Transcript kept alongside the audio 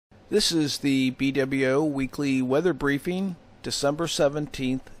This is the BWO Weekly Weather Briefing, December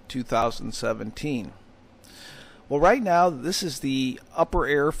 17th, 2017. Well, right now, this is the upper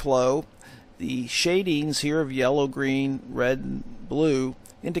air flow. The shadings here of yellow, green, red, and blue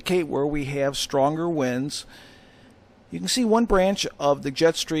indicate where we have stronger winds. You can see one branch of the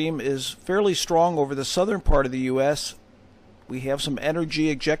jet stream is fairly strong over the southern part of the U.S. We have some energy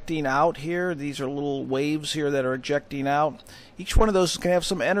ejecting out here. These are little waves here that are ejecting out. Each one of those can have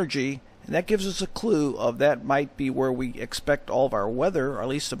some energy, and that gives us a clue of that might be where we expect all of our weather, or at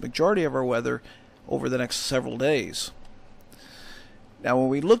least the majority of our weather, over the next several days. Now, when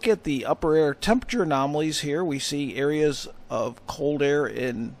we look at the upper air temperature anomalies here, we see areas of cold air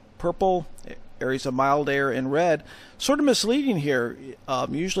in purple, areas of mild air in red. Sort of misleading here.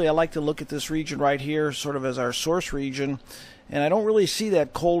 Usually I like to look at this region right here sort of as our source region, and I don't really see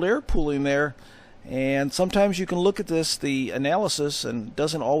that cold air pooling there. And sometimes you can look at this, the analysis, and it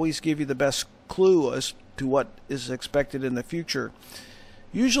doesn't always give you the best clue as to what is expected in the future.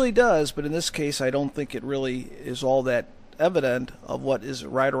 Usually does, but in this case I don't think it really is all that evident of what is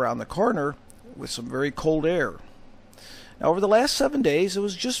right around the corner with some very cold air. Now, over the last 7 days, it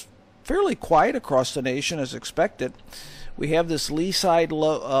was just fairly quiet across the nation as expected. We have this lee side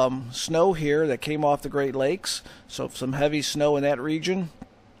snow here that came off the Great Lakes, so some heavy snow in that region.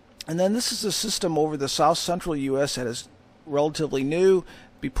 And then this is a system over the south central U.S. that is relatively new,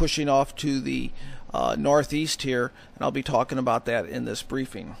 be pushing off to the northeast here, and I'll be talking about that in this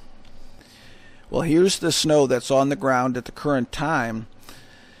briefing. Well, here's the snow that's on the ground at the current time.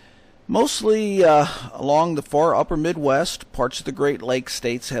 Mostly along the far upper Midwest, parts of the Great Lakes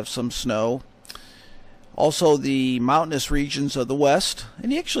states have some snow. Also the mountainous regions of the west,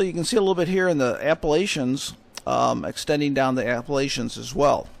 and actually you can see a little bit here in the Appalachians, extending down the Appalachians as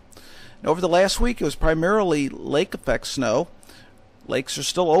well. Now, over the last week it was primarily lake effect snow. Lakes are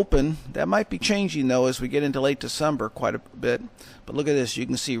still open. That might be changing though as we get into late December quite a bit. But look at this, you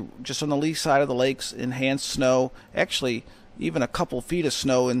can see just on the lee side of the lakes enhanced snow, actually even a couple feet of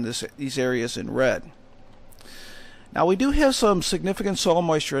snow in these areas in red. Now, we do have some significant soil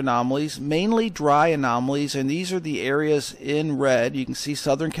moisture anomalies, mainly dry anomalies, and these are the areas in red. You can see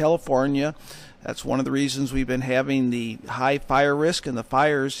Southern California. That's one of the reasons we've been having the high fire risk and the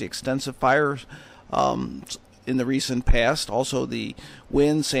fires, the extensive fires in the recent past. Also the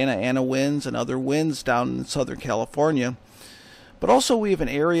winds, Santa Ana winds, and other winds down in Southern California. But also we have an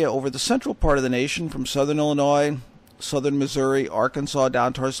area over the central part of the nation from Southern Illinois, Southern Missouri, Arkansas,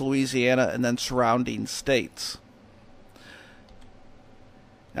 down towards Louisiana, and then surrounding states.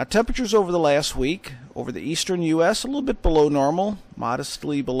 Now, temperatures over the last week, over the eastern U.S., a little bit below normal,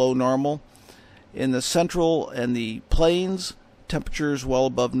 modestly below normal. In the central and the plains, temperatures well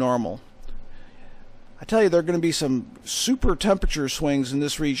above normal. I tell you, there are going to be some super temperature swings in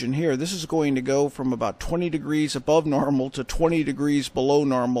this region here. This is going to go from about 20 degrees above normal to 20 degrees below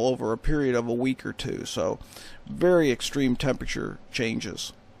normal over a period of a week or two. So very extreme temperature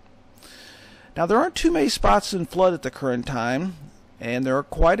changes. Now, there aren't too many spots in flood at the current time, and there are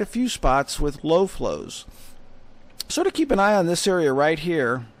quite a few spots with low flows. Sort of keep an eye on this area right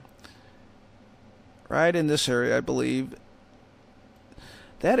here. Right in this area, I believe.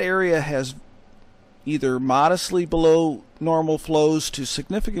 That area has either modestly below normal flows to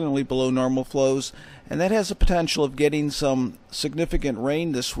significantly below normal flows, and that has the potential of getting some significant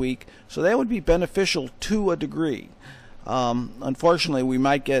rain this week, so that would be beneficial to a degree. Unfortunately, we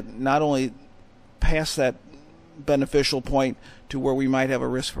might get not only past that beneficial point to where we might have a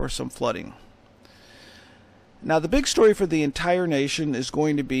risk for some flooding. Now, the big story for the entire nation is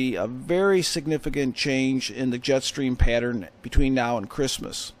going to be a very significant change in the jet stream pattern between now and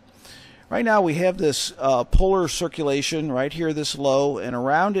Christmas. Right now we have this polar circulation right here, this low, and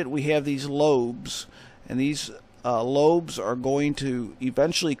around it we have these lobes, and these lobes are going to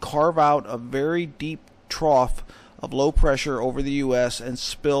eventually carve out a very deep trough of low pressure over the U.S. and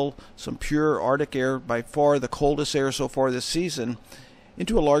spill some pure Arctic air, by far the coldest air so far this season,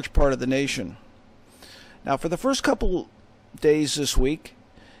 into a large part of the nation. Now, for the first couple days this week,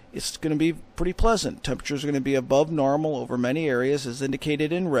 it's going to be pretty pleasant. Temperatures are going to be above normal over many areas, as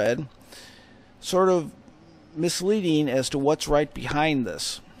indicated in red. Sort of misleading as to what's right behind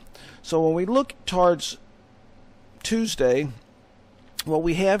this. So when we look towards Tuesday, what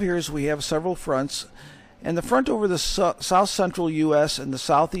we have here is we have several fronts, and the front over the south central U.S. and the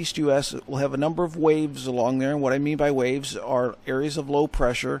southeast U.S. will have a number of waves along there, and what I mean by waves are areas of low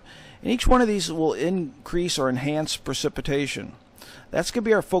pressure, and each one of these will increase or enhance precipitation. That's going to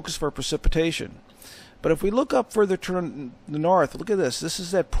be our focus for precipitation. But if we look up further to the north, look at this. This is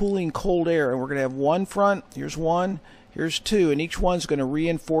that pooling cold air, and we're going to have one front, here's one, Here's 2, and each one's going to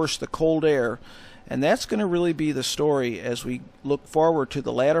reinforce the cold air. And that's going to really be the story as we look forward to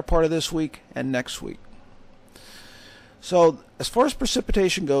the latter part of this week and next week. So as far as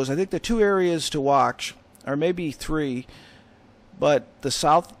precipitation goes, I think the 2 areas to watch, or maybe 3, but the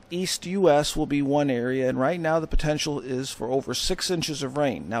southeast U.S. will be one area, and right now the potential is for over 6 inches of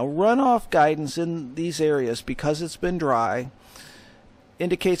rain. Now runoff guidance in these areas, because it's been dry,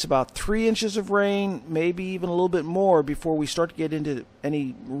 indicates about 3 inches of rain, maybe even a little bit more before we start to get into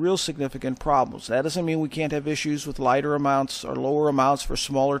any real significant problems. That doesn't mean we can't have issues with lighter amounts or lower amounts for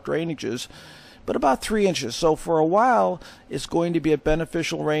smaller drainages, but about 3 inches. So for a while, it's going to be a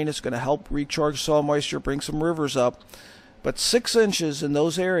beneficial rain. It's going to help recharge soil moisture, bring some rivers up. But 6 inches in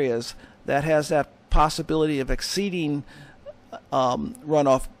those areas, that has that possibility of exceeding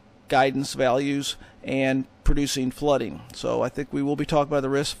runoff guidance values and producing flooding. So I think we will be talking about the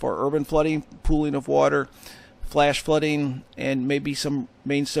risk for urban flooding, pooling of water, flash flooding, and maybe some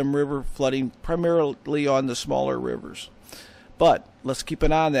main stem river flooding, primarily on the smaller rivers. But let's keep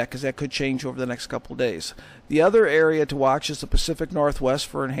an eye on that, because that could change over the next couple of days. The other area to watch is the Pacific Northwest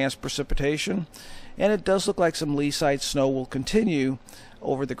for enhanced precipitation, and it does look like some lee-side snow will continue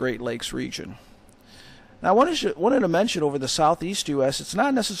over the Great Lakes region. Now, I wanted to mention over the southeast U.S., it's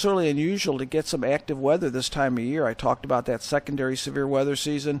not necessarily unusual to get some active weather this time of year. I talked about that secondary severe weather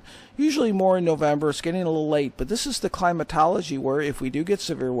season, usually more in November. It's getting a little late, but this is the climatology where if we do get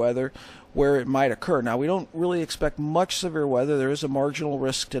severe weather, where it might occur. Now, we don't really expect much severe weather. There is a marginal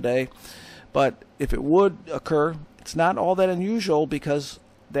risk today, but if it would occur, it's not all that unusual, because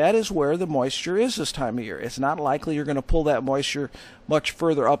that is where the moisture is this time of year. It's not likely you're going to pull that moisture much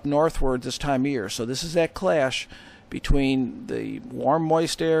further up northward this time of year. So this is that clash between the warm,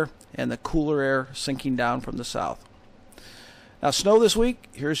 moist air and the cooler air sinking down from the south. Now, snow this week,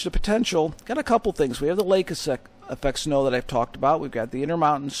 here's the potential. Got a couple things. We have the lake effect snow that I've talked about. We've got the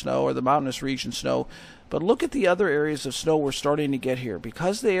intermountain snow, or the mountainous region snow. But look at the other areas of snow we're starting to get here.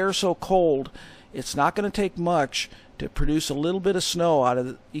 Because the air is so cold, it's not going to take much to produce a little bit of snow out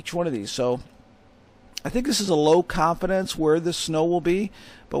of each one of these. So I think this is a low confidence where the snow will be,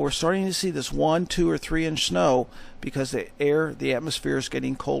 but we're starting to see this 1, 2, or 3 inch snow because the atmosphere is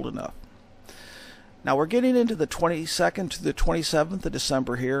getting cold enough. Now we're getting into the 22nd to the 27th of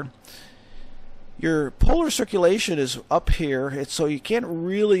December here. Your polar circulation is up here, so you can't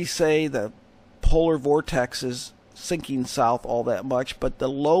really say the polar vortex is sinking south all that much, but the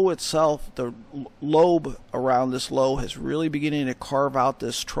low itself, the lobe around this low, is really beginning to carve out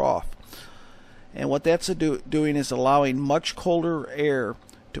this trough. And what that's doing is allowing much colder air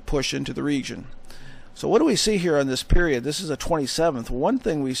to push into the region. So what do we see here on this period? This is a 27th. One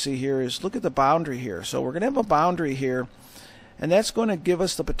thing we see here is, look at the boundary here. So we're going to have a boundary here, and that's going to give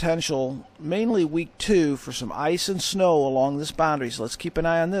us the potential, mainly week 2, for some ice and snow along this boundary. So let's keep an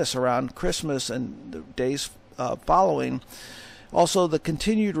eye on this around Christmas and the days following. Also, the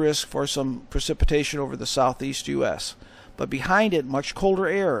continued risk for some precipitation over the southeast U.S. But behind it, much colder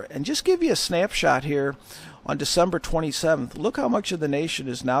air. And just give you a snapshot here on December 27th. Look how much of the nation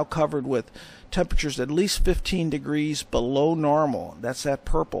is now covered with temperatures at least 15 degrees below normal. That's that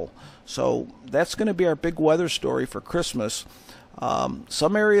purple. So that's going to be our big weather story for Christmas.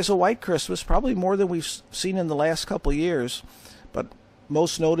 Some areas a white Christmas, probably more than we've seen in the last couple of years, but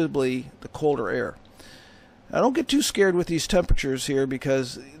most notably the colder air. Now, don't get too scared with these temperatures here,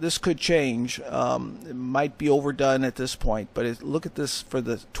 because this could change. It might be overdone at this point, but look at this for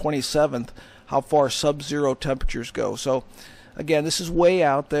the 27th, how far sub-zero temperatures go. So again, this is way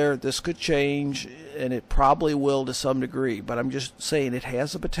out there. This could change, and it probably will to some degree, but I'm just saying it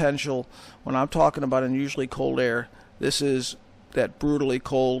has the potential. When I'm talking about unusually cold air, this is that brutally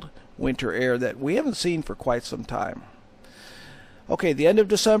cold winter air that we haven't seen for quite some time. Okay, the end of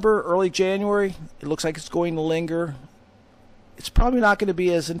December, early January, it looks like it's going to linger. It's probably not going to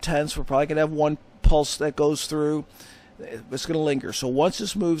be as intense. We're probably going to have one pulse that goes through. It's going to linger. So once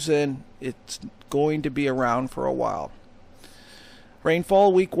this moves in, it's going to be around for a while.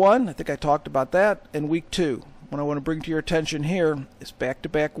 Rainfall week 1, I think I talked about that, and week 2. What I want to bring to your attention here is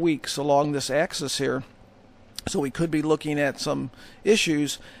back-to-back weeks along this axis here. So we could be looking at some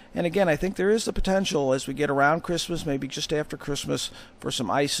issues. And again, I think there is the potential as we get around Christmas, maybe just after Christmas, for some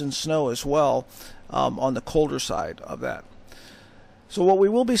ice and snow as well on the colder side of that. So what we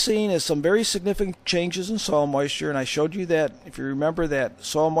will be seeing is some very significant changes in soil moisture. And I showed you that, if you remember that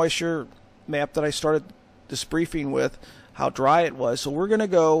soil moisture map that I started this briefing with, how dry it was. So we're going to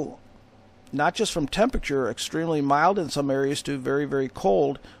go not just from temperature, extremely mild in some areas, to very, very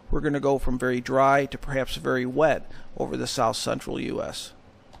cold. We're going to go from very dry to perhaps very wet over the south central U.S.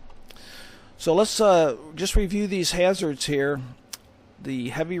 So let's just review these hazards here. The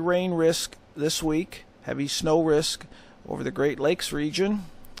heavy rain risk this week, heavy snow risk over the Great Lakes region,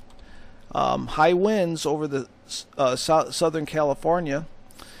 high winds over the Southern California.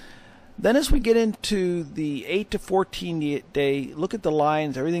 Then as we get into the 8 to 14 day, look at the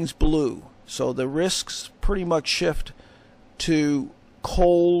lines, everything's blue. So the risks pretty much shift to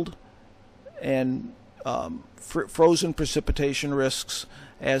cold and frozen precipitation risks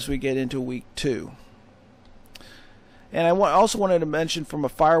as we get into week 2. And I also wanted to mention from a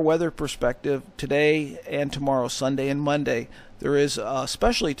fire weather perspective, today and tomorrow, Sunday and Monday, there is,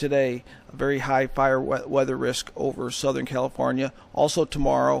 especially today, a very high fire weather risk over Southern California. Also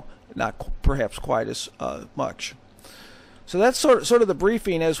tomorrow, not perhaps quite as much. So that's sort of the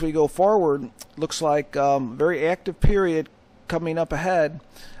briefing as we go forward. Looks like very active period coming up ahead.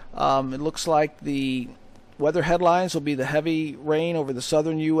 It looks like the weather headlines will be the heavy rain over the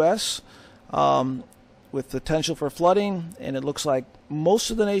southern U.S. With potential for flooding, and it looks like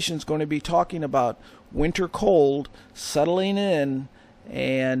most of the nation is going to be talking about winter cold settling in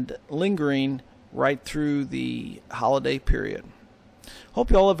and lingering right through the holiday period.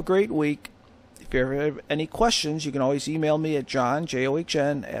 Hope you all have a great week. If you have any questions, you can always email me at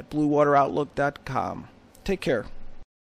john@bluewateroutlook.com. Take care.